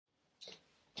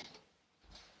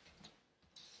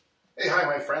Hey, hi,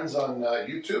 my friends on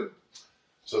YouTube.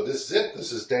 So this is it.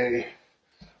 This is day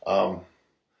 20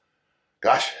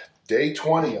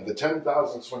 of the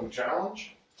 10,000 swing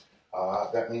challenge.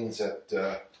 That means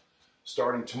that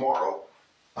starting tomorrow,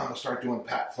 I'm going to start doing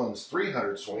Pat Flynn's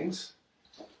 300 swings.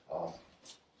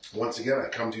 Once again, I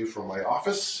come to you from my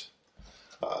office,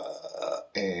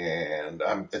 and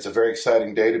it's a very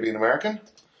exciting day to be an American.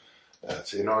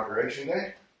 It's Inauguration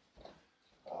Day.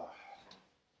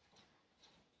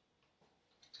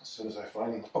 As soon as I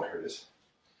find, oh, here it is.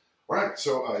 All right,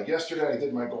 so yesterday I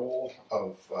did my goal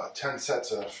of 10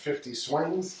 sets of 50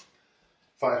 swings,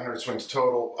 500 swings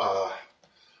total. I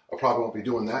probably won't be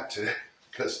doing that today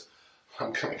because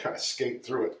I'm going to kind of skate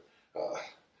through it.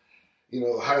 You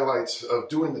know, the highlights of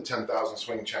doing the 10,000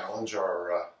 swing challenge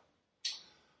are,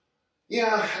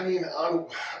 yeah, I mean, on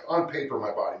paper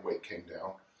my body weight came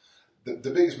down.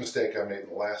 The biggest mistake I made in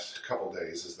the last couple of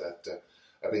days is that,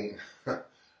 I mean,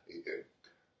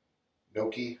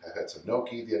 gnocchi. I had some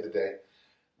gnocchi the other day.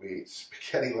 We ate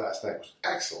spaghetti last night. It was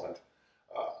excellent.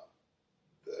 I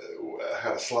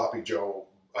had a sloppy Joe.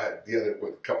 A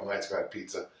couple nights ago I had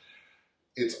pizza.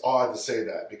 It's odd to say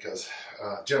that because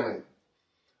I generally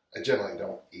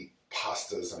don't eat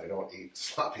pastas and I don't eat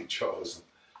sloppy Joes and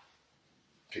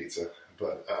pizza.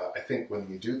 But I think when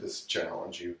you do this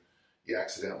challenge, you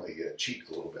accidentally cheat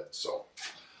a little bit. So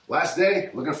last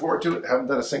day, looking forward to it. Haven't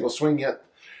done a single swing yet.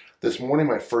 This morning,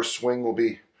 my first swing will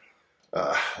be,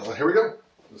 well, here we go.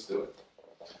 Let's do it.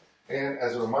 And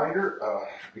as a reminder,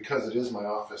 because it is my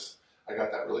office, I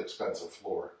got that really expensive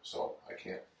floor, so I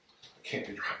can't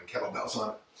be driving kettlebells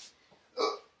on it.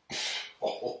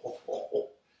 Oh.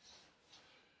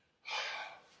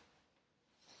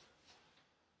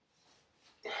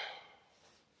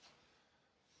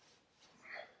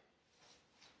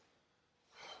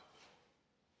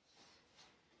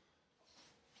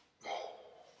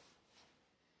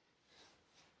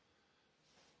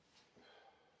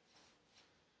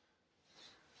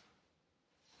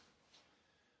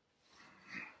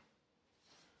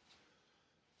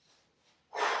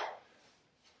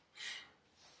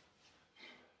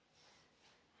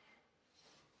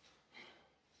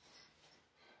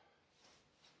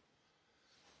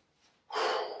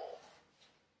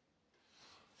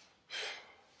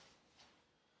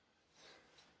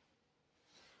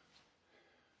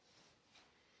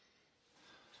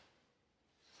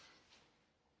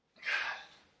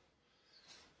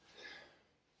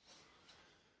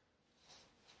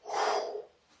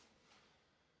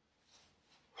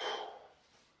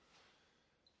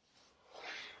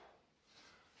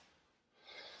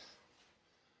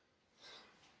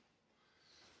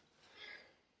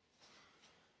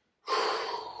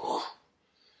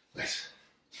 Nice.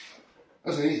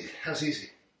 That was easy.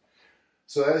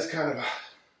 So that is kind of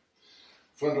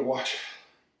fun to watch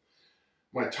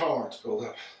my tolerance build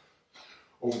up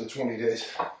over the 20 days.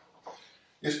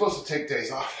 You're supposed to take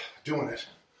days off doing it,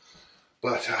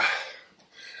 but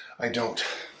I don't.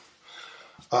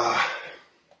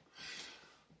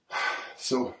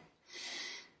 So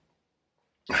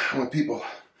when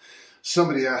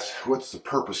somebody asks, what's the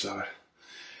purpose of it?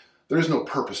 There is no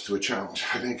purpose to a challenge,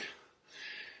 I think.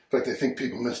 In fact, I think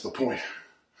people miss the point.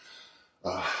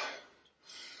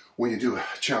 When you do a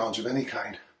challenge of any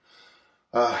kind.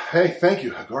 Hey, thank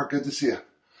you, Agor. Good to see you.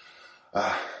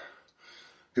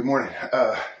 Good morning.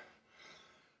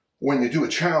 When you do a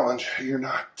challenge, you're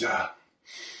not...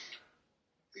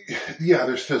 yeah,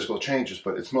 there's physical changes,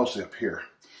 but it's mostly up here.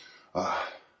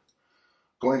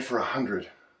 Going for 100.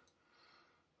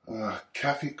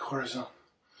 Cafe Corazon.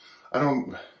 I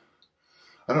don't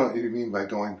know what you mean by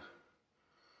going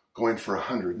for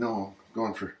 100. No, I'm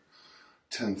going for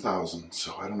 10,000.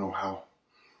 So I don't know how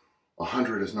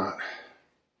 100 is not.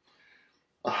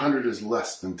 100 is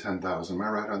less than 10,000. Am I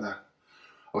right on that?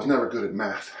 I was never good at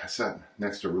math. I sat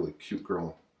next to a really cute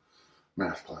girl in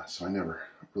math class, so I never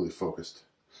really focused.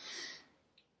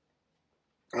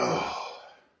 Oh,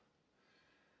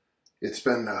 it's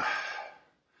been.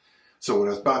 So what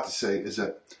I was about to say is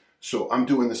that. So I'm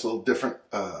doing this a little different.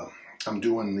 I'm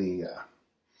doing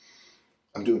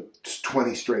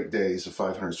 20 straight days of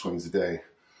 500 swings a day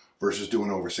versus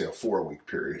doing over, say, a 4-week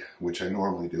period, which I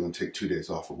normally do and take 2 days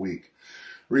off a week.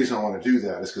 The reason I want to do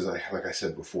that is because, like I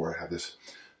said before, I have this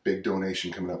big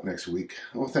donation coming up next week.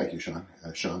 Well, thank you, Sean.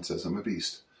 Sean says I'm a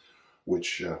beast,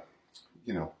 which, you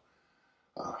know,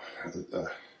 I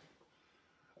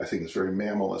think it's very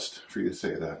mammalist for you to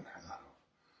say that.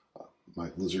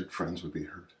 My lizard friends would be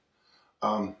hurt.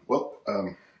 I'm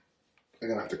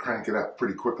going to have to crank it up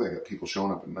pretty quickly. I got people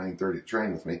showing up at 9:30 to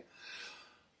train with me.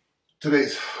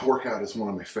 Today's workout is one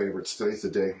of my favorites. Today's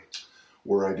the day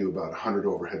where I do about 100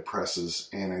 overhead presses,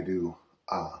 and I do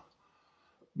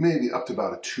maybe up to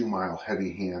about a 2-mile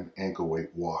heavy hand ankle weight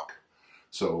walk.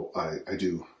 So I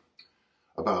do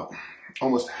about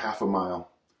almost half a mile,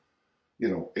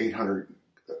 800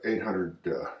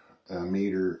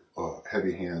 meter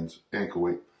heavy hands ankle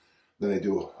weight. Then I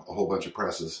do a whole bunch of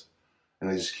presses, and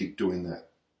I just keep doing that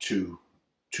two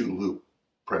loop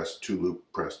press, 2 loop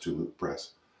press, 2 loop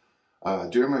press.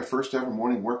 During my first ever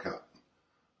morning workout.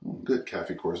 Good,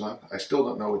 Cafe Corzon. I still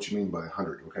don't know what you mean by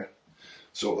 100, okay?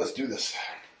 So let's do this.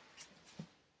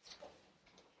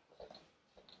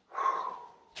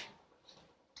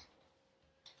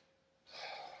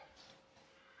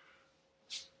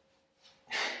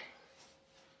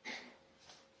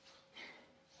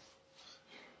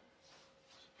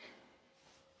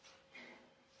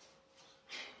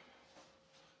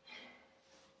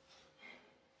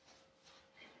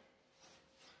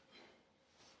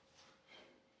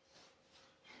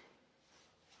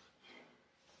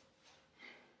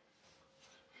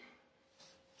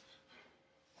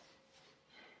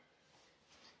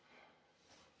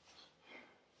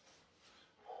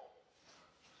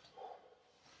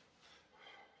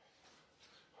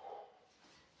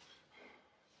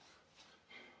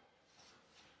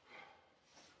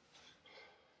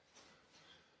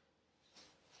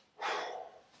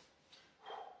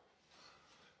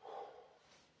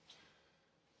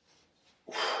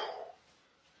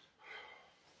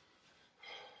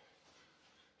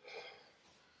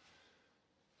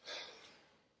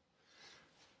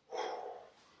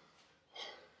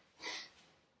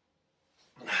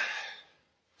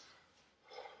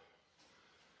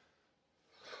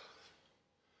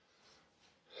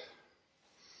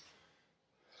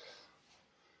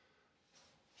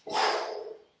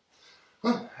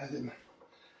 I didn't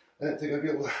think I'd be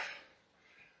able to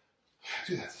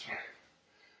do that this morning.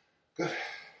 Good.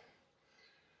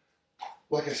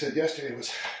 Like I said yesterday,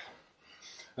 was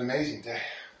an amazing day.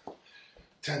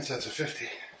 10 sets of 50.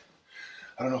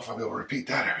 I don't know if I'll be able to repeat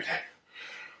that every day.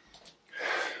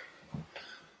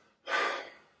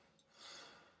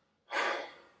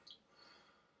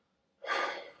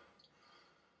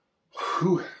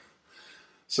 Whew.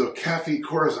 So Cafe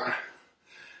Corzon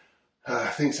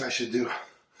thinks I should do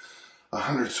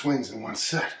 100 swings in one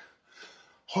set.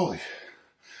 Holy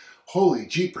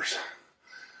jeepers.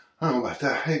 I don't know about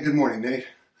that. Hey, good morning, Nate.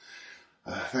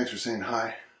 Thanks for saying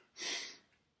hi.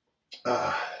 It's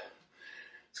going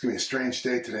to be a strange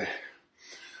day today.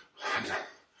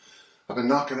 I've been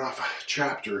knocking off a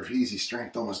chapter of easy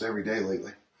strength almost every day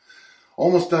lately.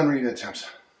 Almost done reading attempts.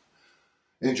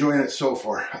 Enjoying it so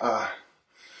far.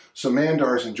 So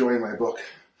Mandar's enjoying my book.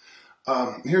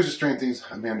 Here's the strange things,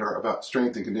 Mandar, about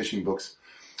strength and conditioning books.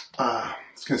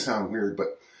 It's going to sound weird,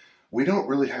 but we don't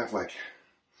really have like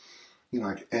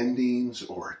endings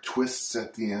or twists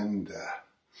at the end.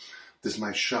 This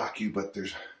might shock you, but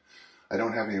I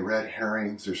don't have any red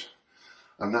herrings.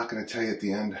 I'm not going to tell you at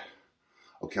the end.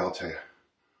 Okay, I'll tell you.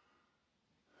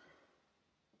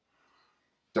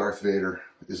 Darth Vader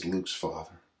is Luke's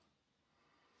father.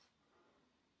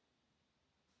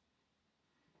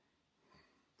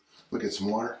 Look at some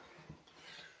water.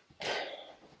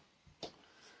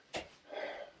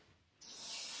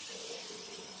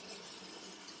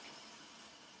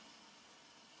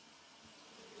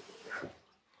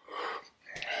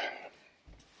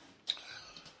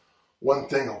 One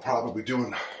thing I'll probably be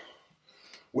doing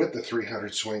with the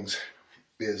 300 swings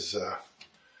is,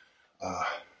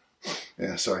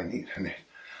 yeah, sorry, Nate.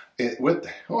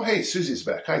 Oh, hey, Susie's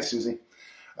back. Hi, Susie.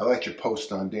 I liked your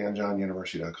post on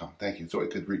danjohnuniversity.com. Thank you. It's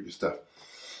always good to read your stuff.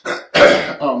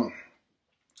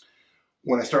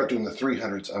 When I start doing the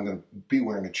 300s, I'm going to be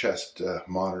wearing a chest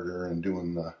monitor and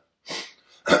doing the...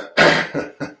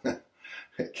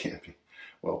 It can't be.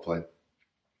 Well played.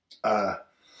 I'm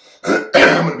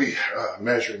going to be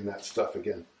measuring that stuff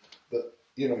again. But,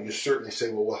 you certainly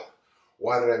say, well,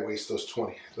 why did I waste those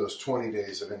 20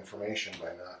 days of information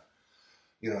by not,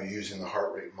 using the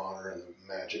heart rate monitor and the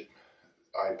magic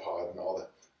iPod and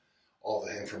all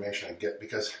the information I get?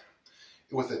 Because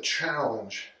with a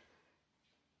challenge,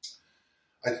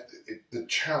 the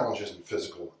challenge isn't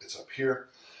physical. It's up here,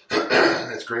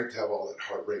 and it's great to have all that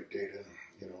heart rate data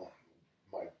and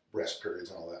my rest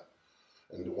periods and all that,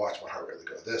 and to watch my heart rate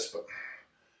go this. But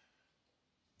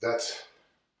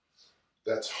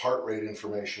that's heart rate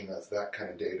information. That's that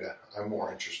kind of data. I'm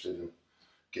more interested in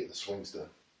getting the swings done.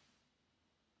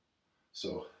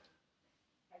 So.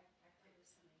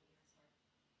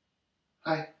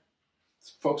 Hi,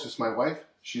 folks, it's my wife.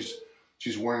 She's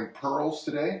wearing pearls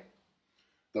today,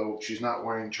 though she's not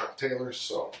wearing Chuck Taylors,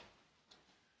 so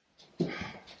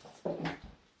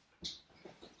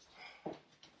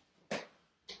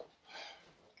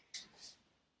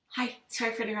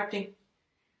Sorry for interrupting.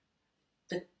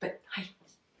 But hi.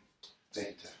 Thank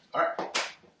you, Tiff. All right.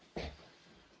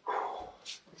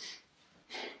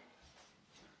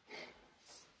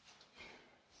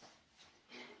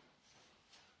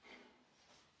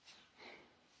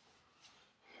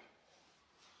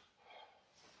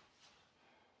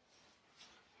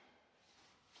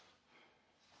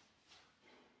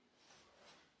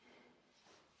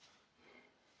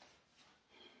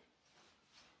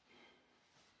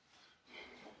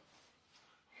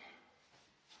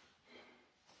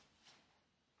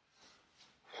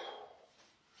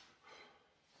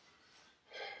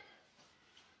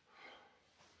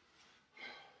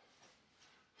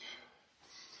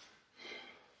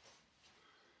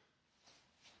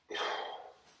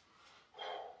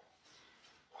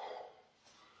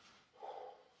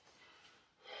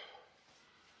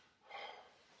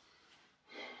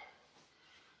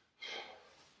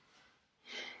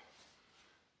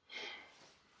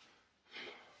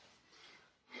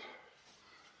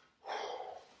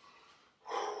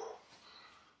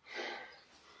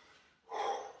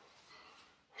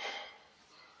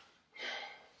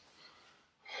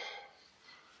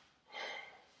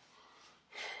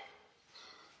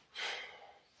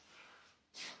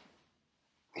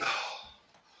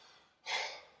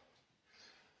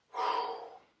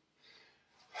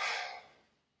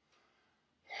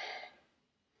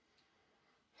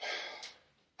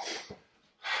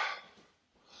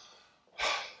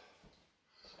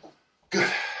 Good.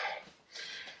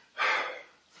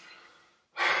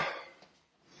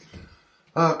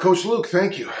 Coach Luke,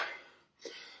 thank you.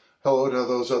 Hello to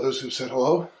those others who said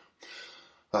hello.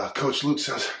 Coach Luke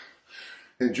says,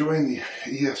 enjoying the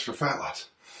ES for fat loss.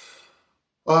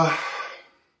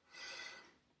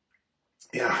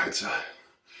 Yeah, it's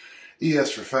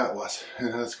ES for fat loss,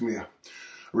 and that's going to be a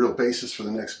real basis for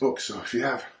the next book. So if you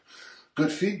have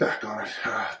good feedback on it,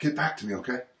 get back to me,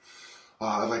 okay?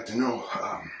 I'd like to know.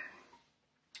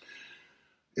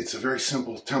 It's a very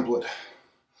simple template,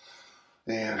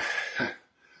 and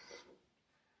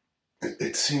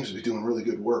it seems to be doing really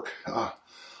good work. I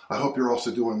hope you're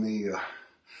also doing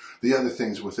the other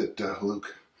things with it,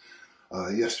 Luke.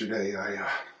 Yesterday,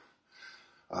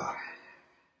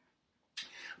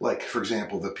 like, for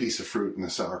example, the piece of fruit and the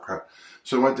sauerkraut.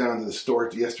 So I went down to the store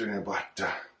yesterday and I bought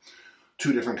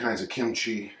 2 different kinds of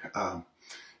kimchi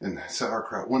and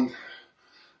sauerkraut. One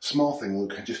small thing,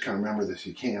 Luke, I just kind of remember this,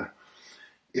 you can.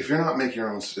 If you're not making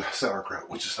your own sauerkraut,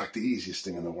 which is like the easiest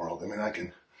thing in the world, I mean, I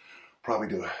can probably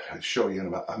do a show you in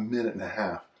about a minute and a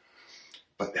half.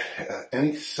 But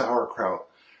any sauerkraut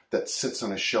that sits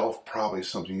on a shelf probably is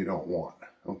something you don't want,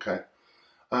 okay?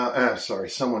 Sorry,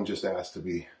 someone just asked to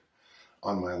be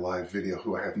on my live video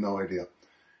who I have no idea.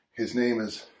 His name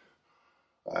is,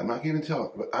 I'm not going to tell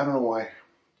it, but I don't know why. I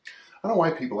don't know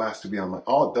why people ask to be on my,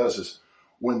 all it does is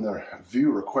when their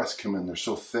view requests come in, they're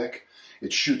so thick,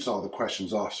 it shoots all the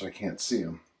questions off so I can't see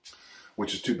them,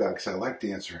 which is too bad because I like to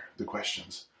answer the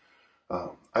questions.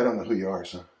 I don't know who you are,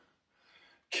 so.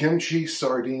 Kimchi,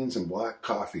 sardines, and black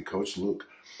coffee, Coach Luke.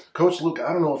 Coach Luke,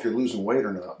 I don't know if you're losing weight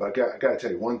or not, but I got to tell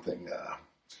you one thing.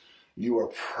 You are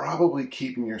probably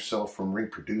keeping yourself from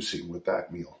reproducing with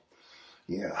that meal.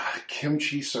 Yeah,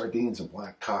 kimchi, sardines, and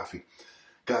black coffee.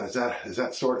 God, is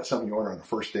that sort of something you order on a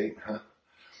first date, huh?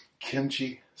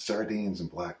 Kimchi, sardines, and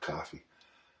black coffee.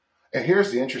 And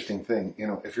here's the interesting thing, you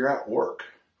know, if you're at work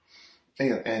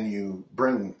and you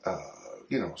bring,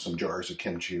 you know, some jars of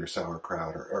kimchi or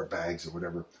sauerkraut or bags or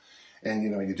whatever, and, you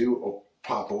know, you do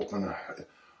pop open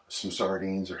some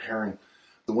sardines or herring,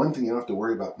 the one thing you don't have to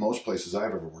worry about most places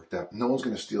I've ever worked at, no one's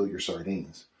going to steal your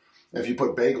sardines. If you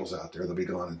put bagels out there, they'll be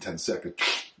gone in 10 seconds.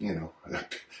 You know,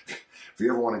 if you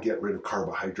ever want to get rid of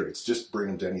carbohydrates, just bring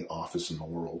them to any office in the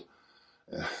world.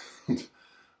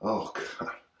 Oh,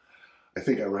 God. I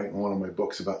think I write in one of my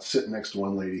books about sitting next to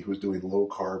one lady who was doing low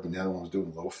carb and the other one was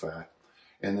doing low fat.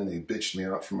 And then they bitched me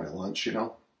out for my lunch, you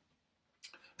know.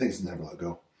 Things never let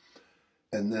go.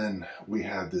 And then we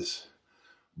had this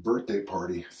birthday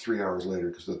party 3 hours later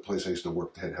because the place I used to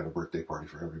work had a birthday party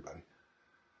for everybody.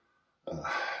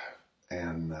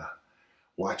 And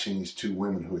watching these 2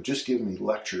 women who had just given me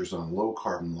lectures on low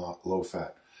carb and low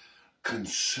fat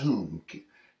consume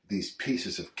these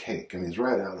pieces of cake. I mean, it's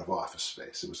right out of Office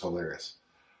Space. It was hilarious.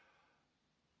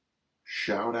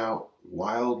 Shout out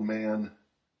Wild Man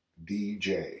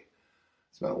DJ.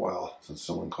 It's been a while since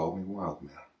someone called me Wild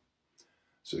Man.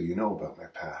 So you know about my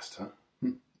past,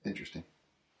 huh? Interesting.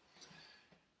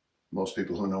 Most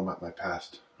people who know about my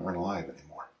past aren't alive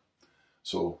anymore.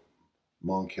 So,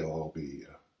 Monk Hill, I'll be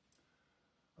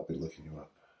looking you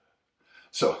up.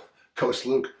 So, Coach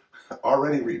Luke,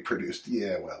 already reproduced.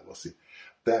 Yeah, well, we'll see.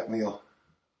 That meal,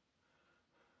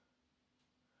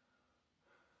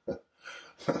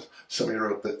 Somebody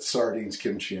wrote that sardines,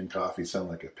 kimchi, and coffee sound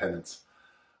like a penance.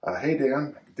 Hey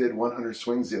Dan, did 100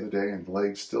 swings the other day and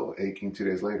legs still aching 2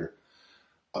 days later.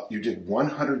 You did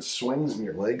 100 swings and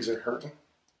your legs are hurting?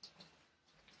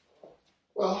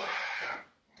 Well,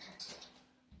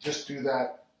 just do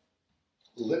that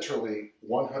literally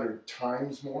 100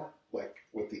 times more, like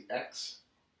with the X,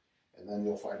 and then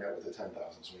you'll find out what the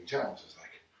 10,000 swing challenge is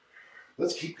like.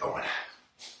 Let's keep going.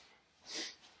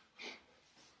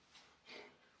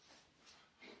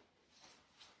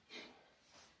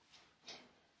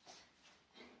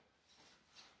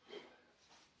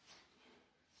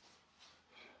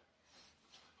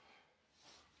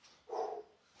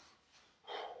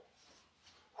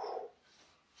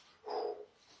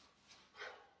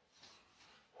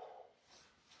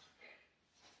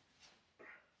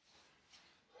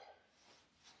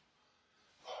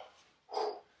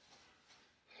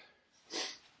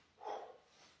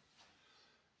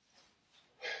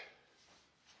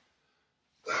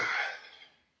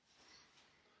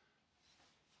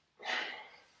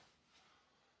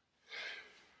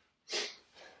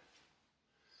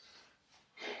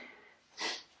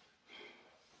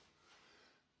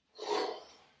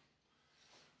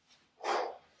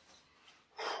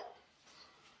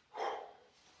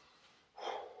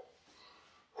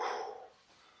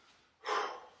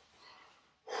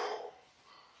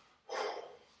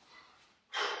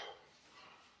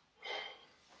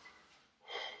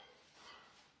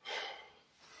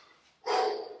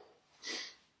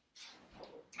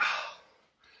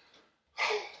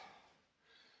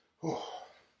 Oh,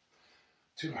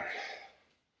 200.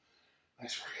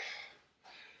 Nice work.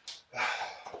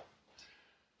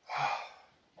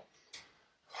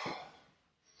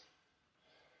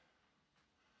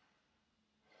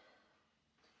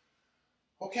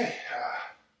 Okay,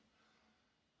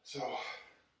 so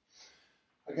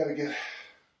I got to get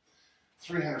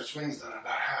 300 swings done in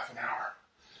about half an hour.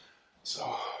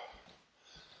 So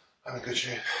I'm in good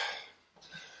shape.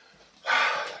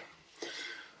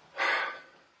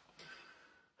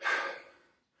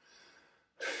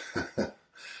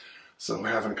 So we're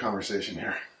having a conversation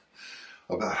here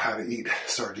about how to eat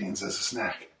sardines as a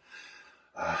snack.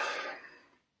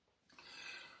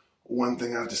 One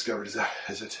thing I've discovered is that,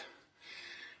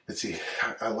 let's see,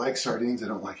 I like sardines, I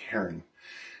don't like herring.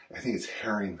 I think it's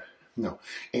herring, no,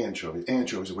 anchovy.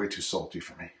 Anchovies are way too salty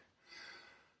for me.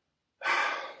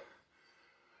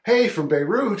 Hey, from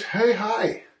Beirut, hey,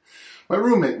 hi. My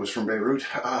roommate was from Beirut.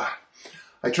 I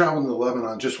traveled to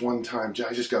Lebanon just one time.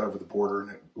 I just got over the border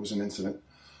and it was an incident.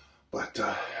 But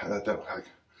yeah,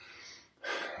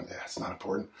 it's not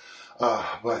important.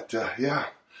 Yeah,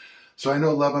 so I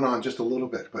know Lebanon just a little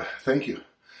bit, but thank you.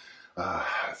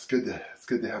 It's good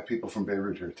to have people from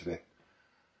Beirut here today.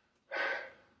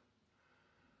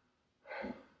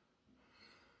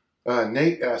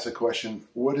 Nate asked a question.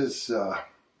 What is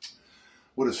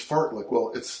fartlek?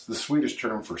 Well, it's the Swedish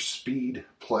term for speed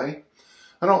play,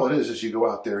 and all it is you go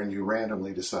out there and you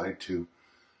randomly decide to.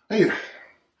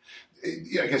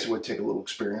 Yeah, I guess it would take a little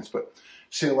experience, but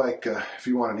say like if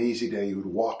you want an easy day, you would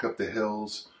walk up the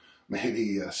hills,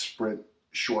 maybe sprint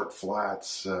short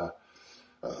flats,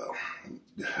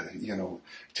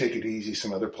 take it easy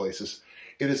some other places.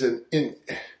 It's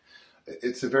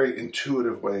a very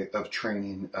intuitive way of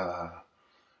training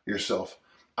yourself.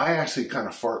 I actually kind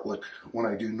of fartlek when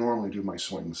I normally do my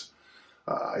swings.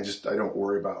 I don't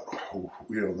worry about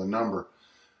the number.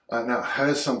 Now that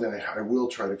is something I will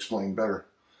try to explain better.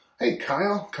 Hey,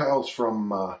 Kyle. Kyle's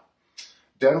from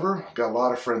Denver. Got a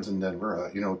lot of friends in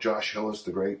Denver. Josh Hillis,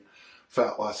 the great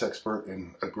fat loss expert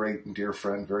and a great and dear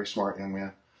friend, very smart young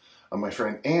man. My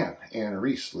friend Ann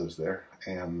Reese lives there,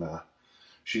 and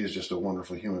she is just a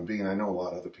wonderful human being. I know a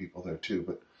lot of other people there too,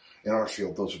 but in our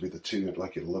field, those would be the two I'd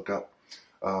like you to look up.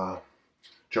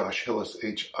 Josh Hillis,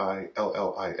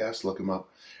 Hillis, look him up.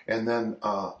 And then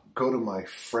go to my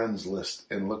friends list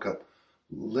and look up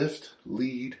lift,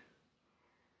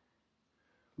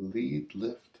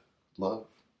 love.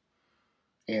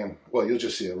 And, well, you'll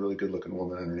just see a really good-looking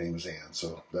woman, and her name is Ann,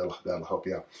 so that'll help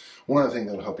you out. One other thing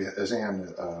that'll help you is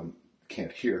Ann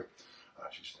can't hear.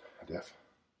 She's deaf.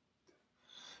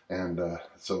 And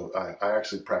so I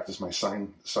actually practice my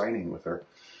signing with her.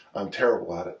 I'm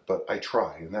terrible at it, but I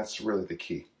try, and that's really the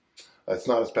key. It's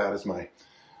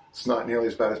not nearly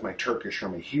as bad as my Turkish or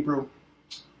my Hebrew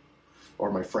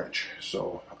or my French.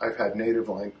 So I've had native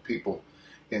people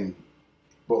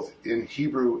both in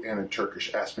Hebrew and in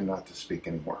Turkish ask me not to speak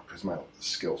anymore because my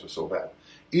skills are so bad,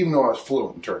 even though I was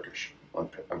fluent in Turkish on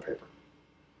paper.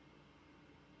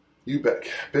 You bet.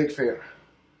 Big fan.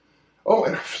 Oh,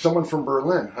 and someone from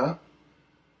Berlin, huh?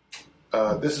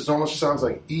 This is almost sounds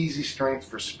like easy strength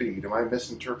for speed. Am I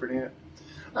misinterpreting it?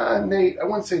 Nate, I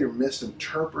wouldn't say you're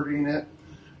misinterpreting it.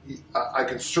 I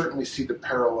can certainly see the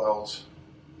parallels.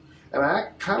 And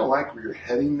I kind of like where you're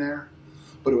heading there,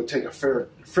 but it would take a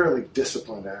fairly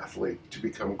disciplined athlete to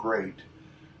become great.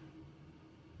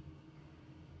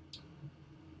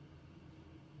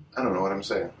 I don't know what I'm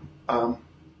saying.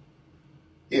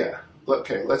 Yeah.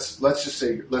 Okay. Let's just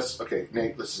say okay,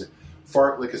 Nate. Let's say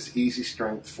fartlek is easy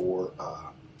strength for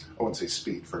I wouldn't say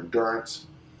speed, for endurance.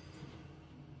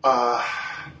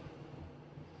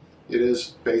 It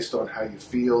is based on how you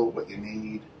feel, what you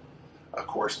need. Of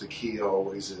course, the key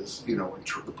always is, you know,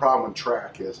 the problem in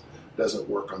track is it doesn't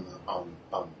work on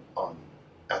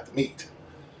at the meet.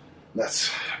 That's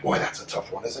a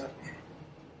tough one, isn't it?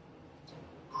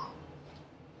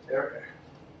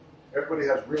 Everybody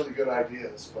has really good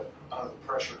ideas, but under the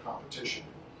pressure of competition,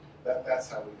 that's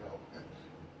how we go.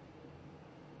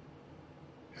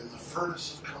 In the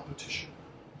furnace of competition.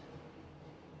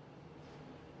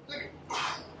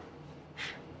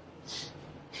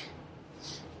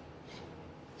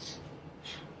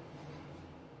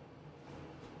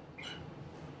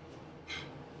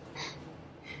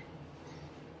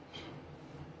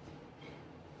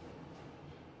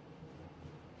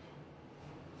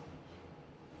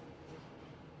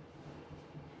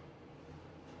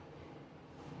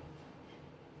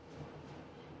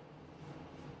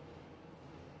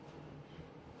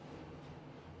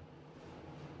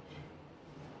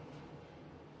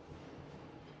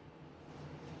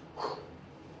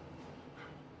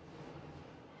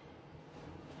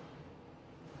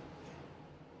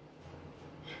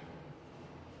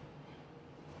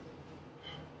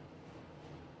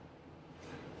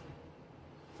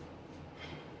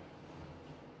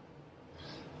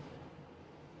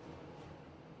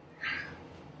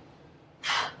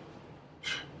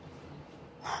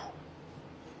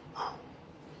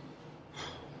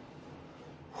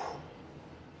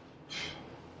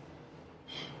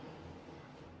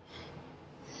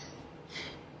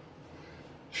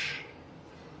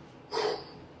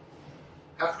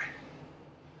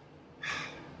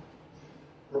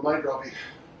 Reminder, I'll be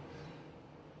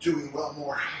doing well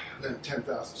more than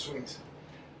 10,000 swings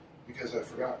because I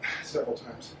forgot several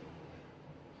times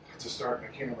to start my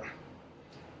camera.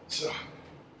 So,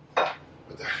 but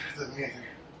that doesn't mean anything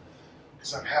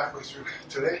because I'm halfway through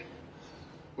today,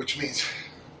 which means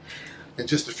in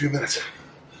just a few minutes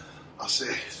I'll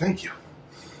say thank you.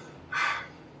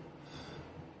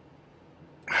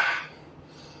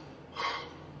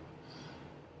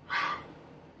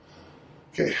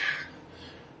 Okay.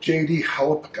 JD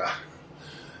Halipka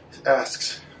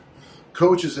asks,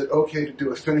 Coach, is it okay to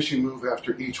do a finishing move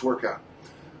after each workout?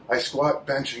 I squat,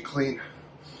 bench, and clean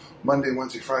Monday,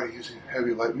 Wednesday, Friday using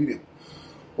heavy, light, medium.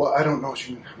 Well, I don't know what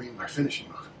you mean by finishing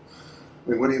move.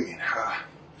 I mean, what do you mean?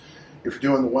 If you're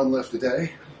doing the one lift a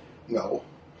day, no.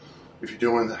 If you're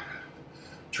doing the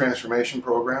transformation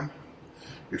program,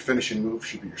 your finishing move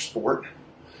should be your sport.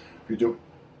 If you're doing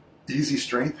easy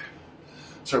strength,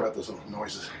 sorry about those little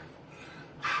noises.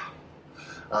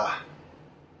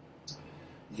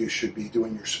 You should be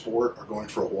doing your sport or going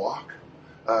for a walk.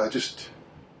 Just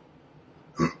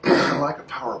like a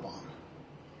power bomb.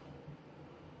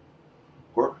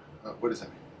 What does that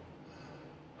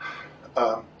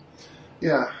mean?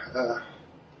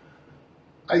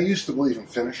 I used to believe in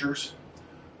finishers,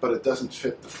 but it doesn't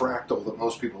fit the fractal that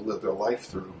most people live their life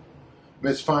through. I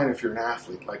mean, it's fine if you're an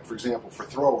athlete. Like, for example, for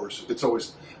throwers, it's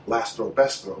always last throw,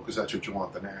 best throw, because that's what you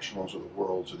want, the Nationals or the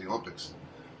Worlds or the Olympics.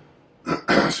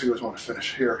 So you always want to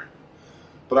finish here.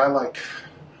 But I like,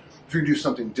 if you do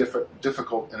something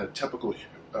difficult in a typical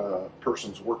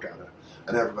person's workout,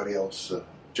 and everybody else,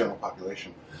 general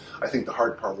population, I think the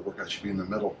hard part of the workout should be in the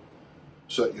middle,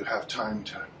 so that you have time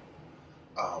to,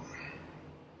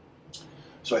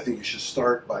 so I think you should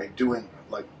start by doing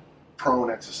like prone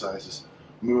exercises,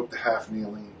 move up to half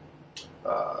kneeling,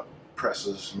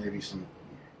 presses, maybe some,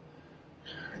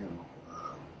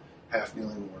 half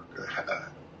kneeling work,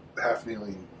 half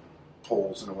kneeling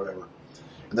pulls and whatever,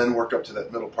 and then work up to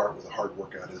that middle part where the hard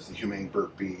workout is, the humane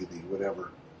burpee, the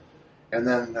whatever, and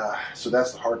then so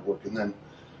that's the hard work, and then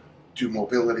do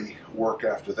mobility work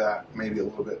after that, maybe a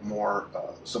little bit more,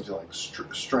 something like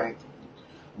strength,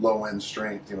 low end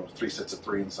strength, 3 sets of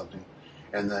 3 and something,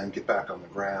 and then get back on the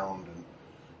ground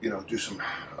and do some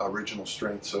original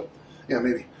strength. So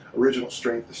maybe original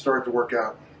strength to start the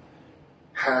workout,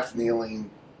 half kneeling,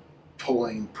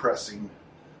 pulling, pressing,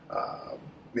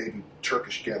 maybe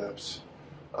Turkish get-ups.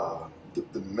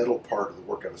 The middle part of the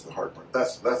workout is the hard part.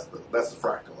 That's the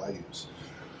fractal I use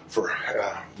for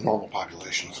normal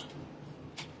populations.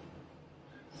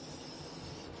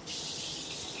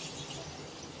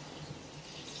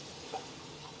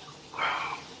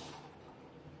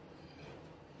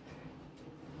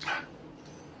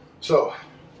 So,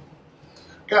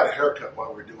 got a haircut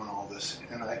while we're doing all this,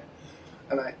 and I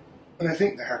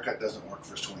think the haircut doesn't work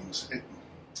for swings.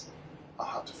 I'll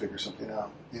have to figure something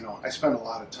out. You know, I spend a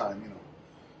lot of time, you know,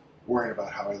 worrying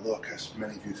about how I look, as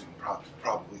many of you can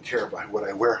probably care about what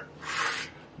I wear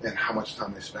and how much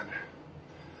time I spend.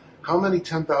 How many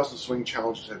 10,000 swing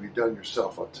challenges have you done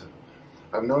yourself up to?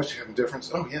 I've noticed you have a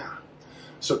difference. Oh yeah.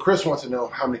 So Chris wants to know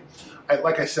how many.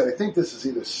 Like I said, I think this is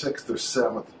either 6th or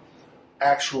 7th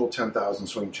actual 10,000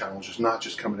 swing challenges, not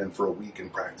just coming in for a week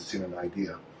and practicing an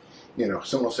idea. You know,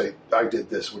 someone will say, I did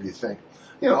this, what do you think?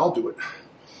 You know, I'll do it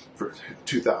for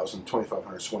 2,000,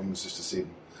 2,500 swings just to see.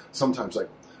 Sometimes, like,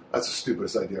 that's the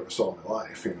stupidest idea I ever saw in my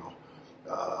life, you know.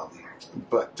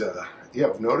 Yeah,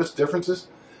 I've noticed differences.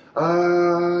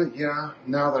 Yeah,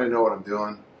 now that I know what I'm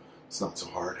doing, it's not so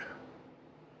hard.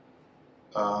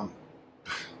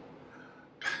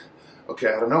 Okay,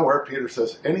 out of nowhere, Peter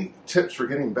says, any tips for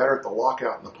getting better at the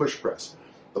lockout and the push press?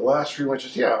 The last few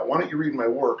inches, yeah, why don't you read my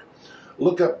work?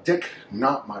 Look up Dick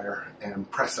Notmeyer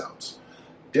and press outs.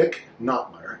 Dick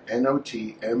Notmeyer,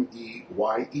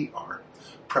 Notmeyer,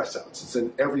 press outs. It's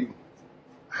in every,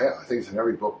 I think it's in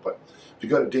every book, but if you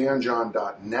go to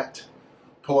danjohn.net,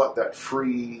 pull out that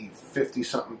free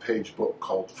 50-something page book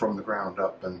called From the Ground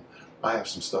Up, and I have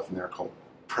some stuff in there called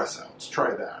press outs.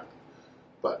 Try that.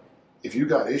 But if you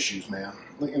got issues, man,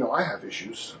 you know, I have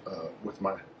issues with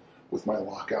my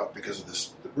lockout because of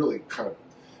this really kind of,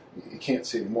 you can't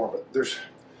see anymore, but there's,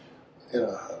 in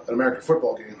an American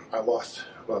football game, I lost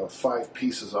 5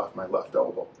 pieces off my left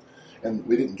elbow, and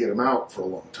we didn't get them out for a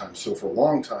long time. So for a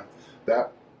long time,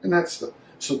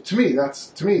 so to me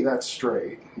that's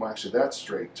straight. Well, actually, that's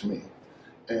straight to me,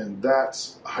 and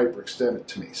that's hyperextended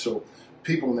to me. So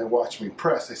people, when they watch me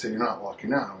press, they say, you're not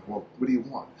locking out. I'm like, well, what do you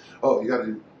want? Oh, you got to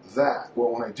do that.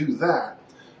 Well, when I do that,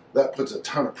 that puts a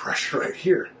ton of pressure right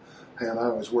here, and I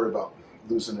always worry about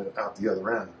losing it out the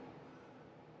other end.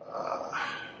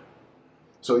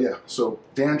 So yeah, so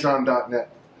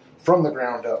danjohn.net, From the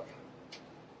Ground Up.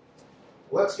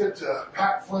 Let's get to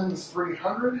Pat Flynn's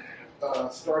 300,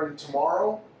 starting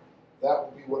tomorrow. That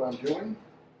will be what I'm doing.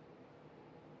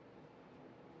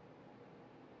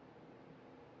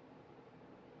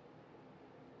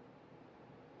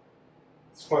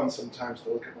 It's fun sometimes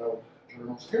to look at my old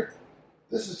journals. Here,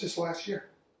 this is just last year.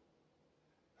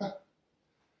 Huh.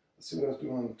 Let's see what I was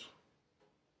doing.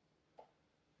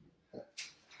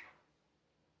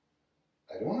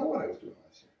 I don't know what I was doing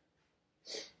last year.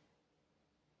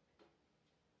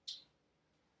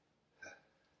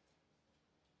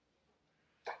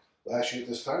 Last year at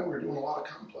this time, we were doing a lot of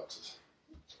complexes.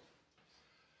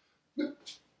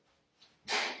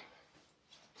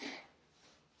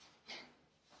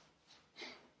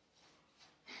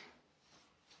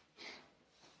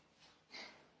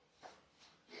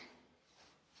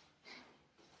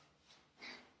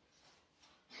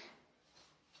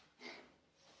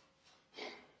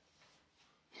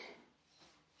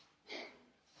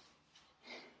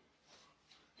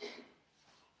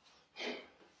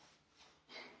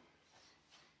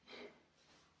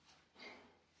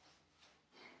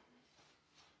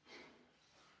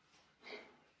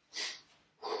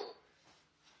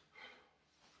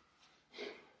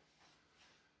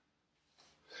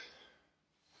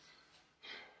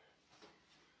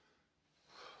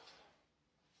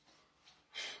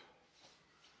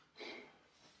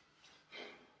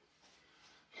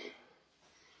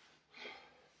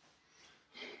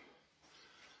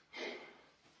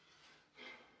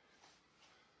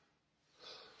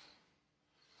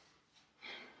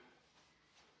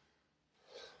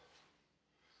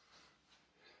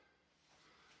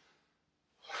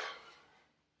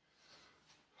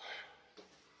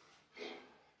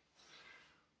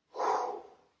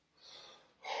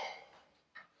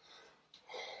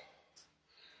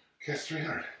 Okay, that's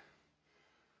 300.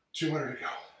 200 to go.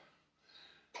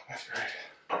 That's great.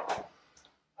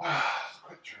 Let's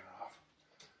quit turning off.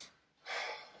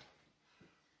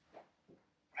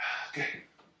 Okay,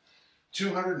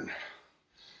 200 and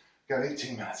got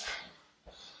 18 minutes.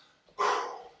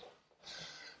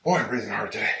 Boy, I'm breathing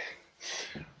hard today.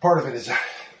 Part of it is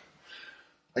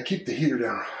I keep the heater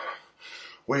down,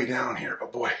 way down here,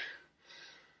 but boy.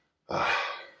 So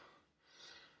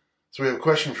we have a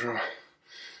question from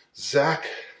Zach.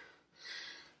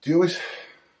 Do you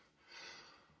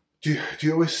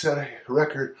always set a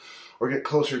record or get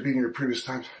closer to beating your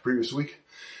previous week?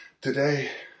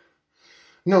 Today?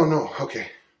 No,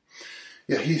 okay.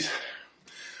 Yeah,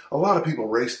 a lot of people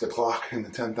race the clock in the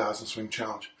 10,000 swing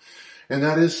challenge. And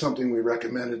that is something we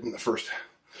recommended in the first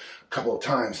couple of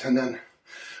times. And then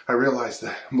I realized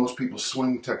that most people's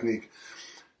swing technique,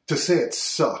 to say it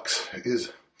sucks,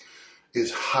 is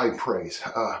is high praise.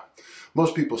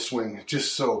 Most people swing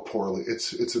just so poorly.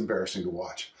 It's embarrassing to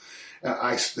watch.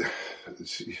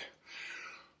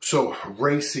 So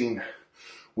racing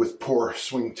with poor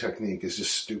swing technique is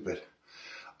just stupid.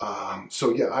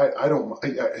 So yeah, I don't.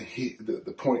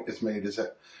 The point is made is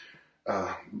that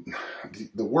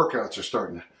the workouts are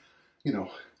starting to,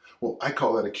 well, I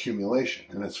call that accumulation,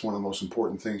 and it's one of the most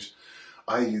important things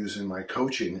I use in my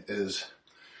coaching is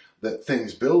that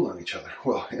things build on each other.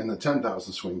 Well, in the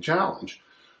 10,000 swing challenge,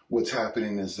 what's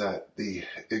happening is that the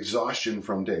exhaustion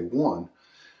from day one,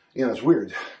 it's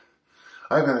weird.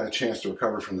 I haven't had a chance to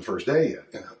recover from the first day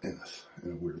yet, in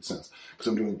a weird sense, because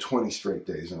I'm doing 20 straight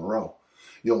days in a row.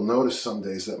 You'll notice some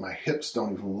days that my hips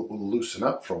don't even loosen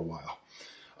up for a while.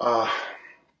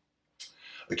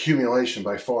 Accumulation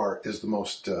by far is the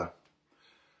most,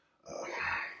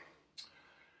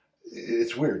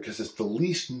 it's weird because it's the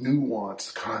least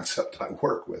nuanced concept I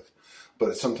work with, but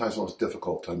it's sometimes the most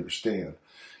difficult to understand.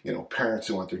 Parents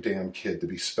who want their damn kid to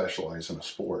be specialized in a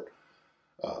sport.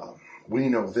 We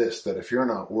know this, that if you're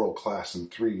not world-class in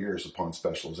 3 years upon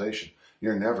specialization,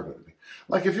 you're never going to be.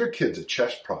 Like if your kid's a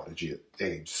chess prodigy at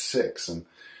age 6 and,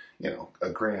 a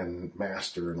grand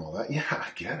master and all that, yeah, I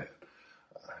get it.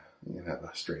 You can have a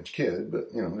strange kid,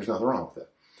 but, there's nothing wrong with that.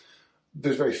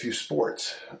 There's very few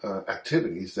sports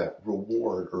activities that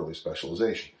reward early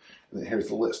specialization. And here's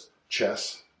the list: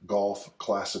 chess, golf,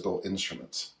 classical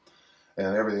instruments,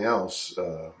 and everything else.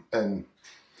 And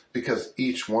because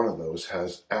each one of those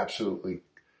has absolutely,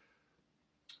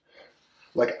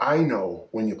 like I know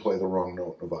when you play the wrong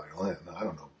note in a violin. I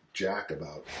don't know jack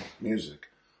about music,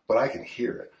 but I can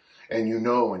hear it. And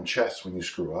in chess when you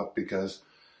screw up because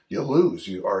you lose,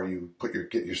 you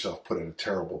get yourself put in a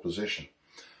terrible position.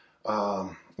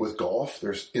 With golf,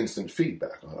 there's instant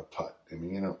feedback on a putt.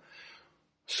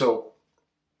 So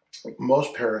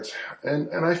most parents,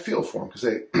 and I feel for them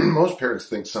because most parents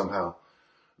think somehow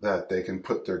that they can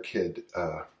put their kid,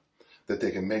 that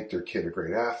they can make their kid a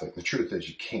great athlete. And the truth is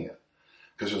you can't,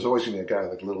 because there's always going to be a guy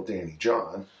like little Danny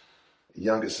John,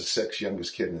 youngest of 6,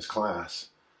 youngest kid in his class,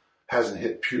 hasn't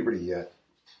hit puberty yet,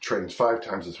 trains 5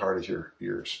 times as hard as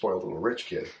your spoiled little rich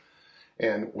kid.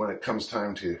 And when it comes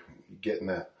time to getting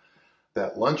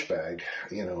that lunch bag,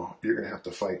 you're going to have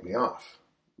to fight me off.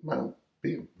 Well,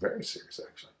 being very serious,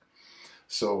 actually.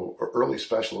 So early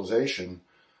specialization,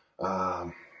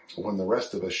 when the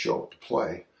rest of us show up to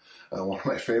play, one of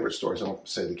my favorite stories, I won't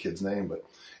say the kid's name, but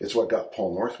it's what got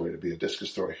Paul Northway to be a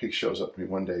discus thrower. He shows up to me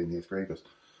one day in the 8th grade and goes,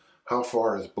 "How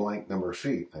far is blank number of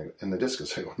feet?" In the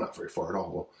discus, I go, "Not very far at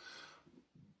all." Well,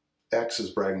 X is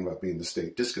bragging about being the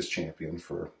state discus champion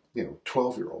for,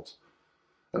 12-year-olds.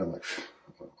 And I'm like,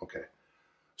 well, okay.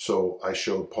 So I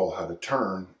showed Paul how to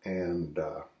turn, and,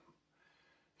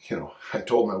 I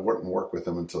told him I wouldn't work with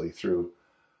him until he threw,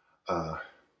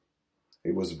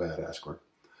 he was a badass square.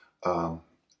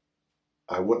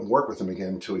 I wouldn't work with him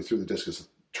again until he threw the discus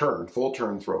full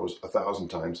turn throws 1,000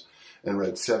 times and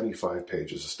read 75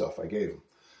 pages of stuff I gave him.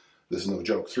 This is no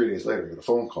joke. 3 days later, I get a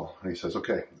phone call, and he says,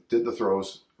 "Okay, did the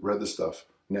throws, read the stuff,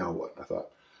 now what?" And I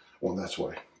thought, well, that's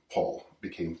why Paul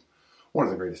became one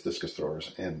of the greatest discus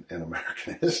throwers in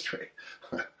American history,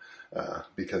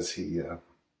 because he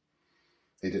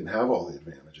didn't have all the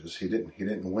advantages. He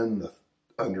didn't win the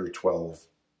under 12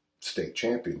 state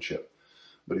championship,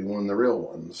 but he won the real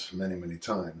ones many, many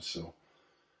times.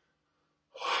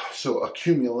 So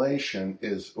accumulation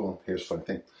is, well, here's the funny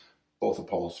thing. Both of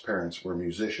Paul's parents were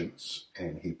musicians,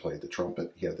 and he played the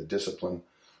trumpet. He had the discipline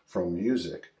from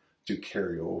music to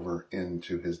carry over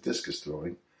into his discus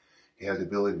throwing. He had the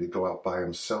ability to go out by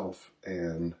himself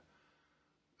and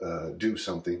do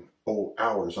something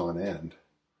hours on end.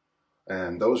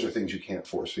 And those are things you can't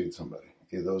force feed somebody.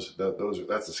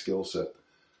 That's a skill set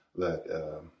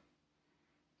that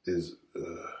is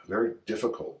very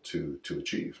difficult to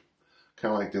achieve.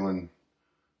 Kind of like doing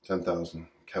 10,000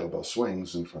 kettlebell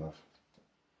swings in front of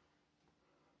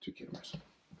 2 cameras.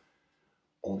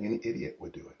 Only an idiot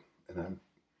would do it,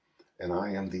 and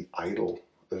I am the idol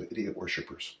of idiot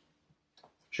worshippers.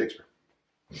 Shakespeare,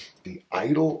 the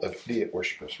idol of idiot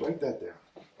worshippers. Write that down.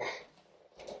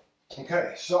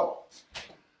 Okay, so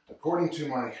according to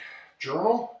my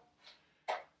journal,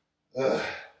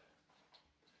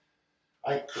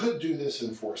 I could do this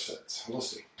in 4 sets. We'll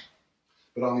see,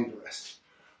 but I'll need to rest.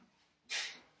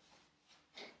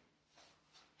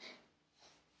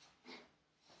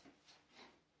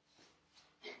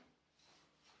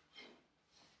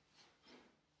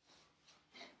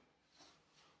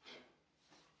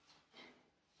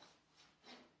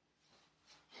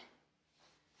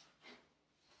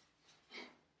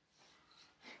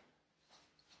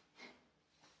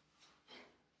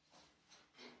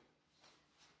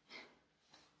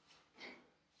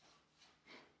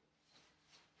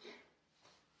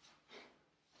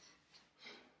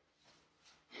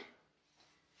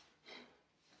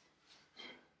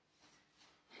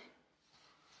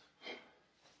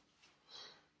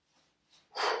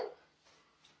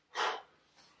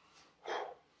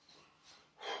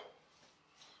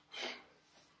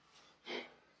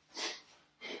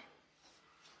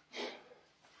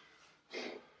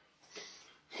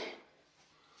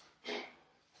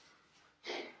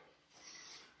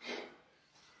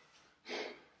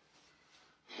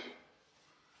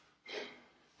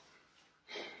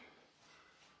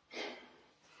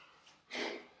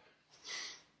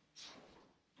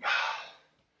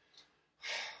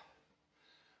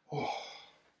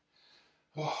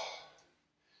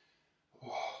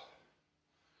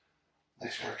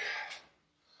 work.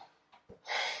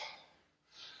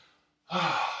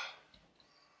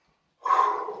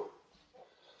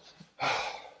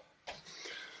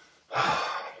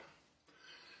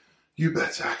 You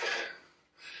bet, Zach.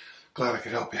 Glad I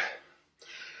could help you.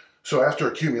 So after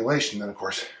accumulation, then of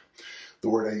course, the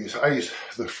word I use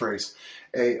the phrase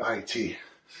AIT,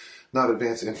 not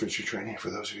advanced infantry training for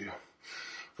those of you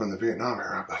from the Vietnam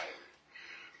era, but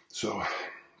so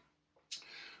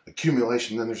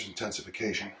accumulation, then there's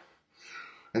intensification.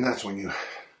 And that's when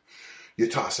you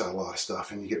toss out a lot of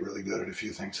stuff and you get really good at a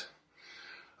few things.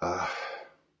 But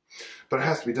it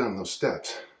has to be done in those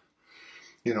steps.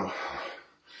 You know,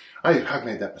 I've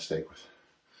made that mistake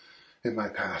in my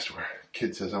past where a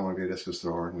kid says, I want to be a discus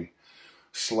thrower, and we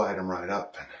slide them right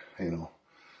up, and, you know,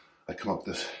 I come up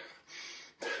with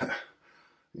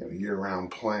this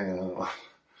year-round plan.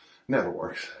 Never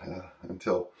works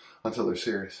until they're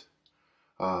serious.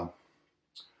 You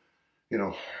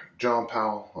know, John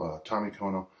Powell, Tommy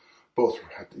Kono, both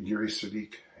Yuri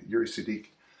Sadiq,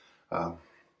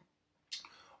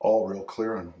 all real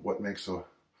clear on what makes a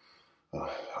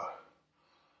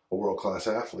world-class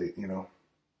athlete, you know.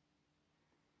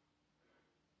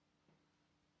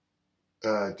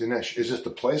 Dinesh, is this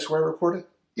the place where I record it?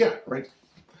 Yeah, right.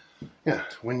 Yeah,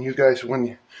 when you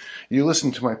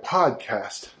listen to my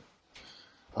podcast,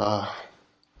 I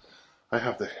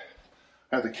have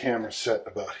the camera set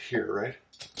about here, right?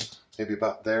 Maybe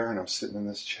about there, and I'm sitting in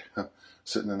this chair,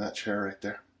 sitting in that chair right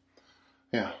there.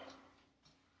 Yeah.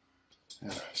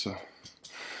 So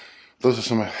those are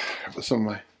some of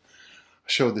my. I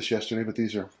showed this yesterday, but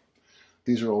these are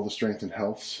all the Strength and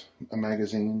Health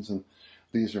magazines, and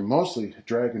these are mostly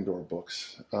Dragon Door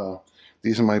books.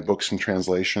 These are my books in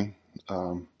translation.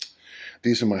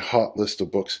 These are my hot list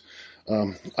of books.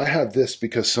 I have this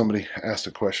because somebody asked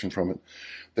a question from it.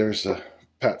 There's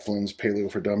Pat Flynn's Paleo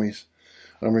for Dummies.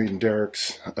 I'm reading Derek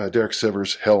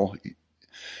Sivers'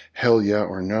 Hell Yeah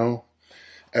or No.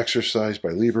 Exercise by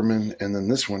Lieberman, and then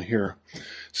this one here,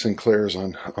 Sinclair's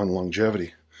on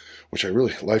longevity,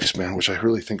 lifespan, which I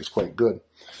really think is quite good.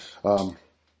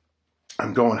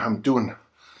 I'm doing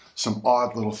some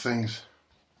odd little things.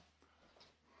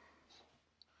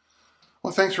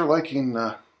 Well, thanks for liking.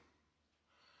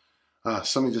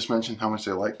 Somebody just mentioned how much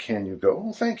they like Can You Go?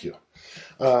 Well, thank you.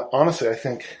 Honestly, I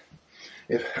think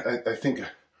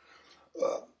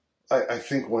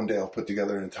one day I'll put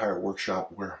together an entire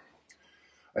workshop where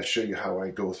I show you how I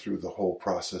go through the whole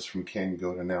process from Can You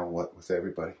Go to Now What with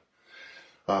everybody.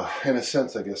 In a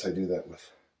sense, I guess I do that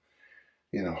with,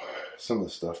 you know, some of the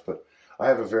stuff, but I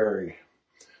have a very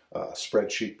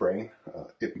spreadsheet brain.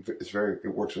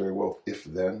 It works very well with if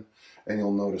then, and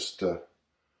you'll notice the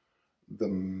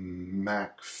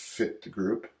Mac Fit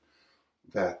group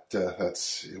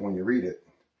that's when you read it,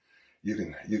 you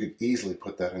can easily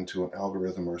put that into an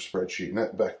algorithm or a spreadsheet. And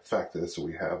the fact that that's what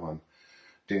we have on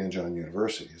Dan John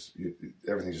University is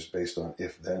everything's just based on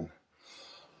if then.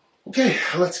 Okay,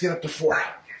 let's get up to 4.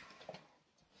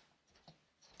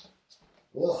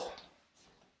 Ugh.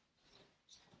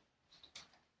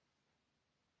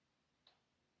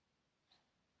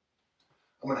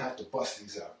 I'm going to have to bust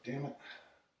these out, damn it.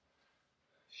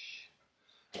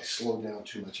 I slowed down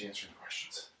too much answering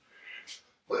questions.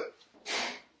 But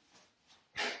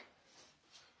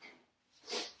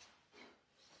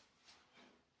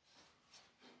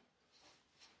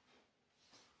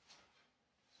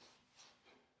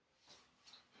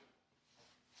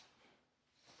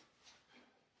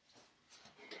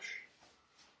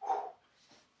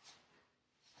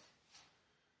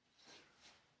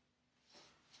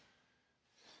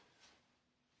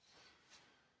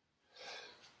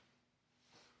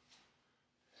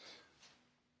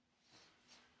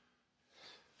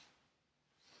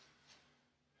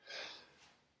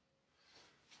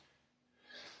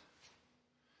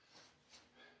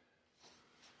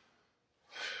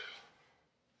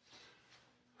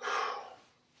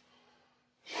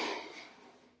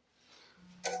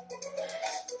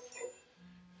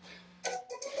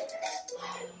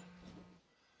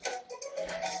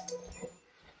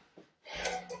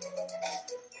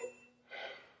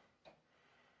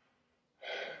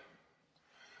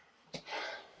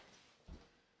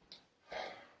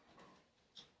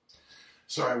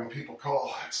sorry, when people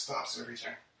call, it stops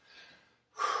everything.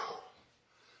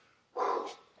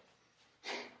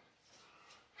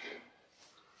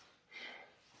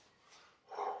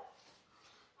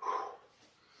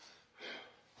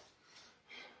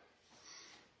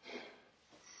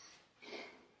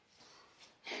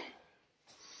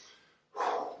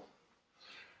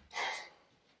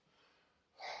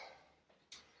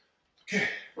 Okay,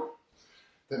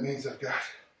 that means I've got,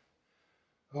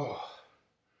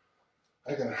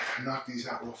 I gotta knock these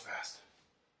out real fast.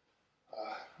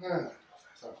 No, not real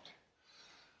fast. Okay.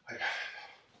 I got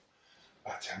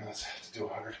about 10 minutes to do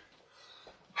 100.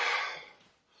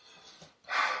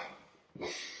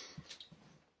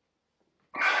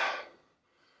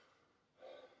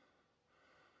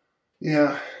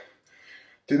 Yeah,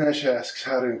 Dinesh asks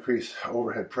how to increase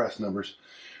overhead press numbers.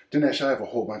 Dinesh, I have a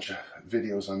whole bunch of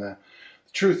videos on that.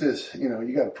 The truth is, you know,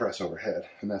 you got to press overhead,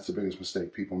 and that's the biggest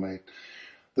mistake people made.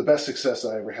 The best success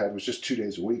I ever had was just 2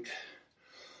 days a week.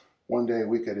 1 day a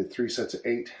week I did 3 sets of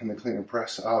 8 in the clean and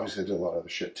press. Obviously I did a lot of other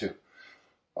shit too.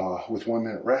 With 1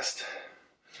 minute rest.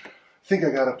 I think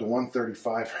I got up to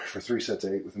 135 for 3 sets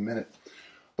of 8 with a minute.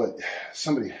 But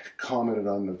somebody commented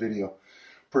on the video.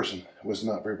 Person was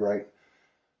not very bright.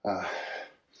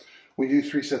 When you do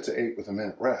 3 sets of 8 with a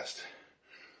minute rest,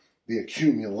 the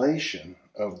accumulation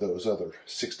of those other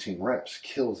 16 reps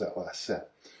kills that last set.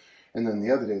 And then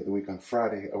the other day of the week on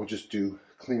Friday, I would just do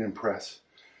clean and press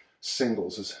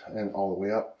singles and all the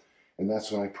way up. And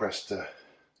that's when I pressed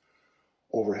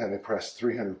overhead. I pressed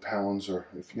 300 pounds, or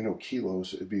if you know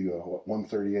kilos, it'd be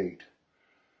 138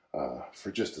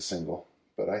 for just a single.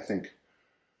 But I think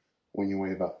when you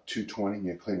weigh about 220 and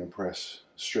you clean and press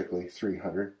strictly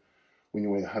 300, when you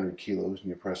weigh 100 kilos and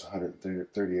you press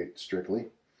 138 strictly,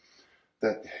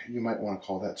 that you might want to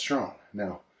call that strong.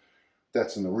 Now,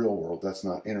 that's in the real world. That's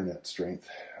not internet strength.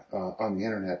 On the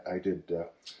internet, I did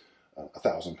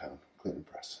 1,000-pound clean and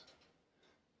press.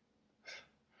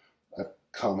 I've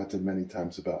commented many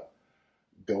times about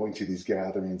going to these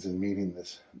gatherings and meeting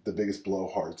the biggest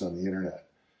blowhards on the internet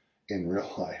in real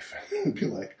life. It'd be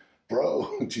like,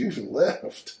 bro, do you even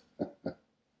lift?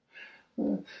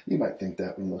 You might think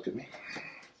that when you look at me.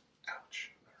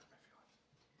 Ouch.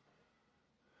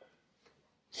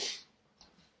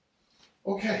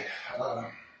 Okay.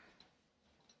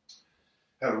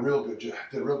 Did a real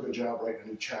good job writing a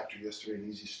new chapter yesterday in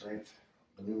Easy Strength,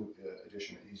 the new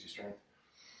edition of Easy Strength.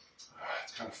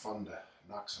 It's kind of fun to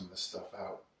knock some of this stuff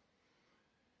out.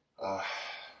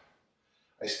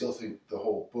 I still think the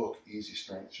whole book, Easy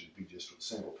Strength, should be just a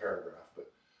single paragraph,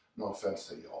 but no offense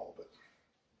to y'all, but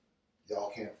y'all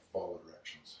can't follow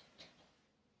directions.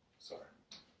 Sorry.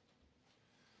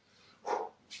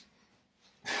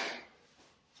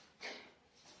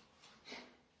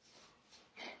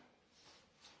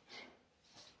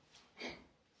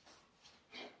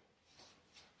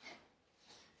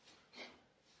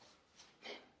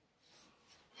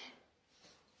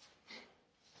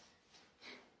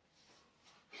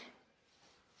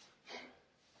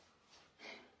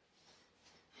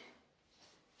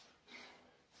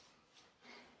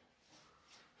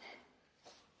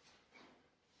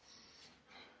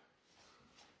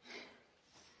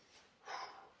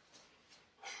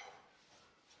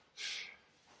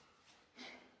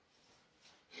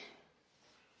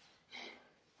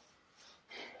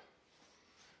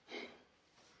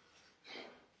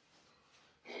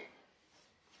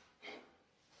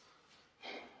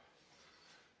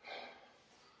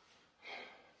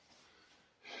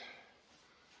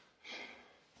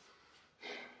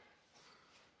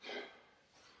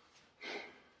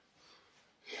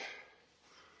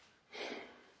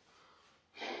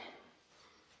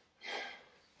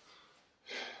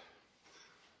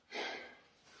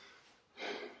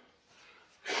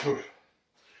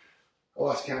 I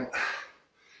lost count.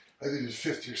 I think it was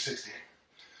 50 or 60.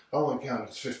 I only counted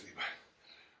as 50,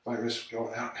 but my wrist was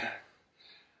going out.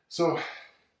 So,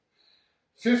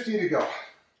 50 to go.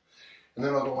 And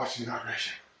then I'll go watch the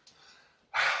inauguration.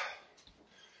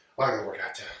 Well, I gotta work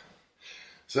out too.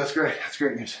 So that's great. That's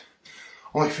great news.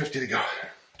 Only 50 to go.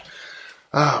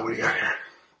 What do you got here?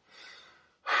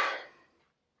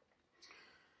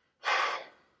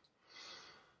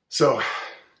 So,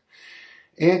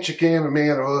 Anchicam and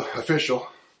man official.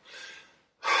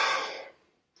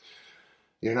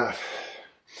 You're not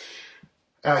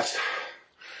asked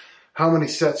how many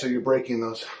sets are you breaking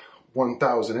those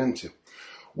 1,000 into?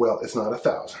 Well, it's not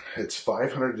 1,000. It's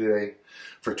 500 a day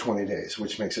for 20 days,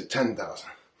 which makes it 10,000.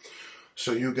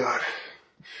 So you got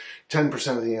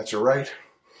 10% of the answer right,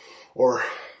 or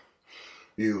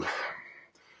you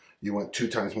went 2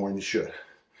 times more than you should.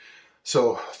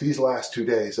 So these last 2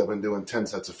 days, I've been doing 10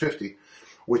 sets of 50,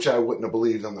 which I wouldn't have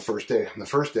believed on the first day. On the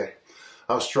first day,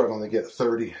 I was struggling to get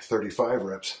 30, 35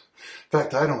 reps. In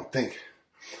fact, I don't think,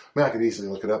 I could easily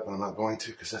look it up, but I'm not going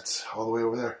to because that's all the way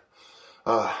over there.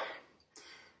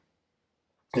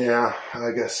 Yeah,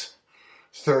 I guess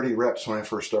 30 reps when I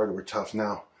first started were tough.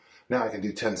 Now I can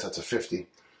do 10 sets of 50.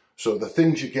 So the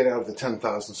things you get out of the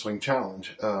 10,000 swing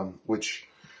challenge, which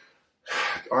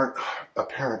aren't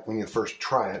apparent when you first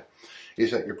try it,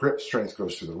 is that your grip strength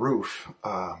goes through the roof.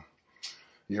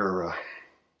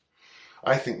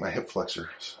 I think my hip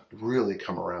flexors really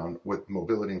come around with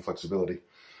mobility and flexibility.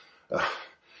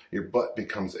 Your butt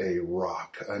becomes a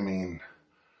rock. I mean,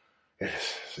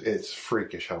 it's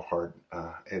freakish how hard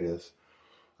it is.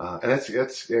 And I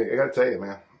gotta tell you,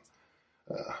 man,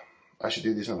 I should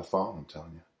do these on a thong, I'm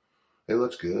telling you. It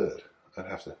looks good. I'd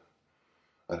have to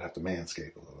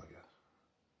manscape a little, I guess.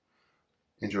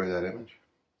 Enjoy that image.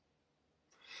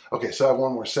 Okay, so I have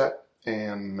one more set,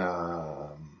 and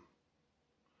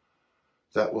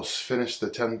that will finish the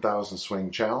 10,000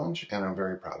 swing challenge, and I'm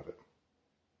very proud of it.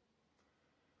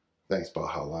 Thanks,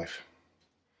 Baja Life.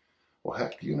 Well,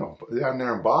 heck, you know, down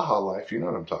there in Baja Life, you know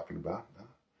what I'm talking about.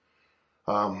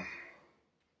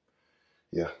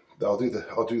 Yeah, I'll do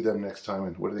them next time.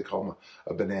 And what do they call them?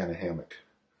 A banana hammock.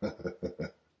 I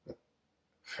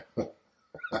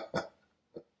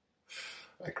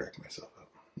crack myself up.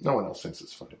 No one else thinks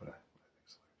it's funny, but I think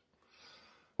so.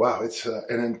 Wow, it's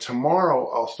and then tomorrow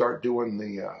I'll start doing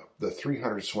the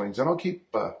 300 swings, and I'll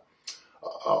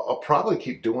probably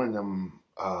keep doing them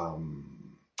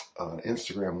on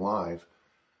Instagram Live.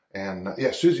 And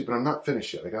yeah, Susie, but I'm not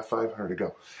finished yet. I got 500 to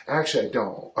go. Actually, I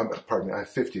don't. Pardon me, I have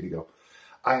 50 to go.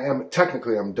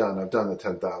 Technically I'm done. I've done the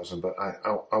 10,000, but I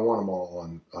want them all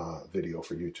on video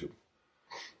for YouTube.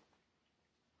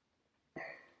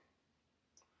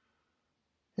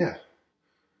 Yeah.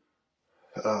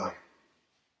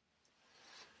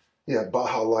 Yeah,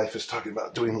 Baja Life is talking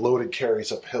about doing loaded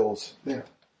carries up hills. Yeah,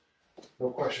 no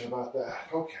question about that.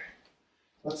 Okay,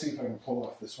 let's see if I can pull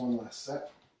off this one last set.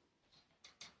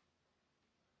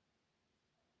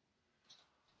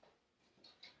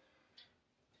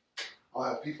 I'll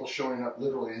have people showing up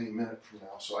literally any minute from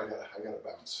now, so I gotta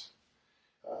bounce.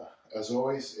 As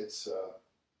always,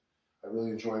 I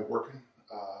really enjoy working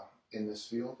in this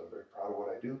field. I'm very proud of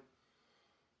what I do.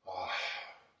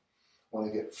 When I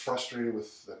get frustrated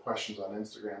with the questions on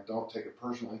Instagram, don't take it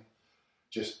personally.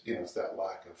 Just, you know, it's that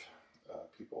lack of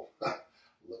people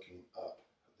looking up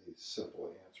these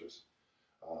simple answers.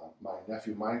 My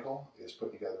nephew Michael is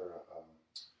putting together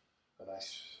a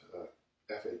nice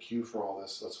FAQ for all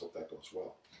this. Let's hope that goes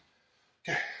well.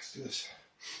 Okay, let's do this.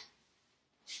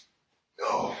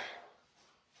 Oh.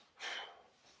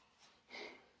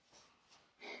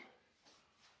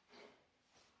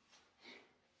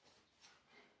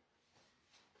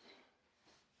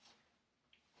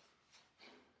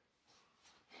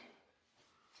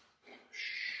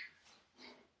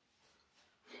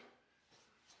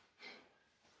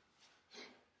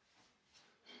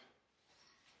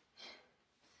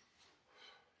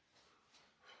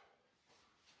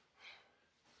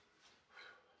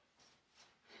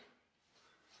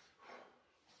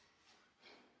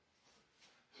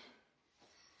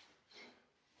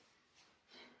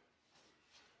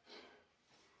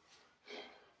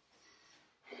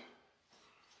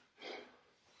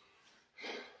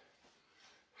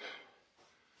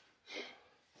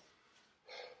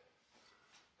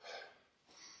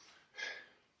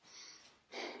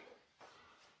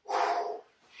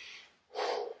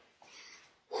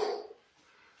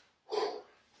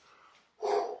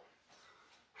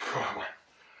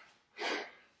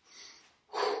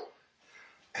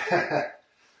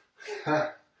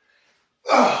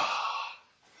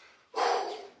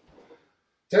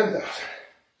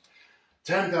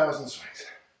 10,000 swings.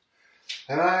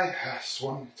 And I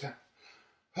swung 10.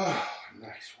 Oh,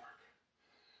 nice work.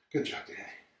 Good job, Danny.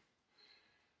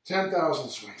 10,000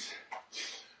 swings.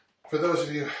 For those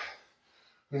of you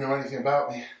who know anything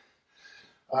about me,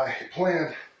 I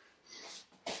planned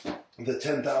the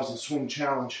 10,000 swing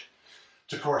challenge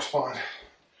to correspond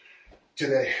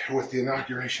today with the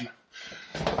inauguration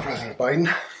of President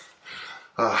Biden.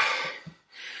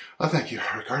 Thank you,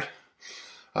 Ricard.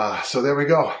 So there we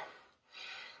go.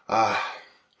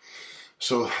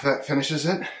 So that finishes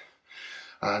it.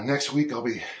 Next week I'll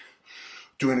be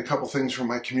doing a couple things for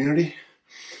my community,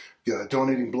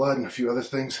 donating blood and a few other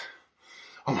things.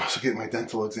 I'm also getting my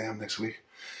dental exam next week.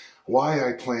 Why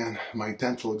I plan my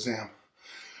dental exam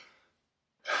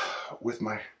with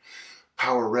my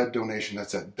Power Red donation,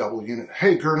 that's at double unit.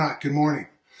 Hey Gernot, good morning.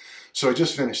 So I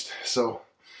just finished. So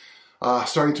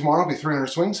starting tomorrow will be 300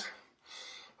 swings.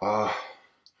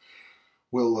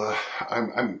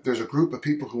 There's a group of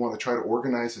people who want to try to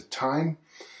organize a time.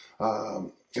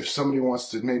 If somebody wants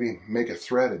to maybe make a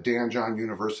thread at Dan John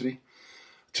University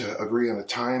to agree on a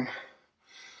time,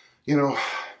 you know,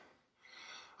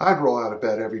 I'd roll out of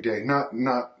bed every day.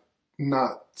 Not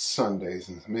Sundays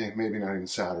and maybe not even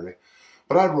Saturday,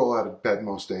 but I'd roll out of bed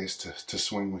most days to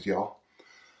swing with y'all.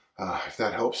 If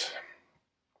that helps.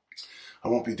 I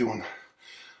won't be doing.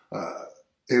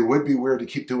 It would be weird to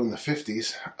keep doing the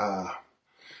 50s.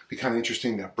 be kind of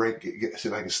interesting to see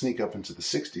if I can sneak up into the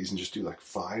 60s and just do like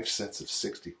 5 sets of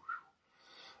 60.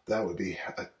 That would be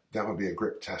a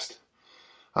grip test.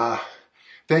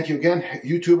 Thank you again,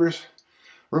 YouTubers.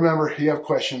 Remember, if you have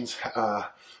questions,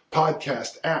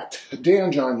 podcast at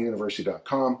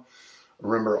danjohnuniversity.com.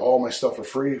 Remember, all my stuff are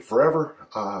free forever.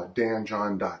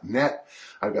 danjohn.net.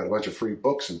 I've got a bunch of free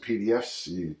books and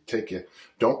PDFs.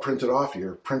 Don't print it off.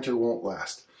 Your printer won't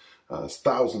last. It's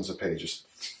thousands of pages,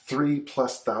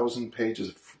 3,000+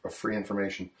 pages of free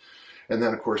information. And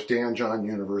then, of course,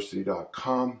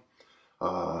 danjohnuniversity.com.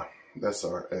 That's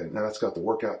got the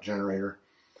workout generator.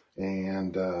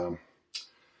 And I'm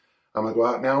going to go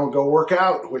out now and go work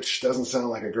out, which doesn't sound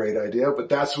like a great idea, but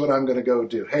that's what I'm going to go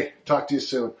do. Hey, talk to you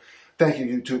soon. Thank you,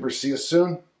 YouTubers. See you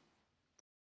soon.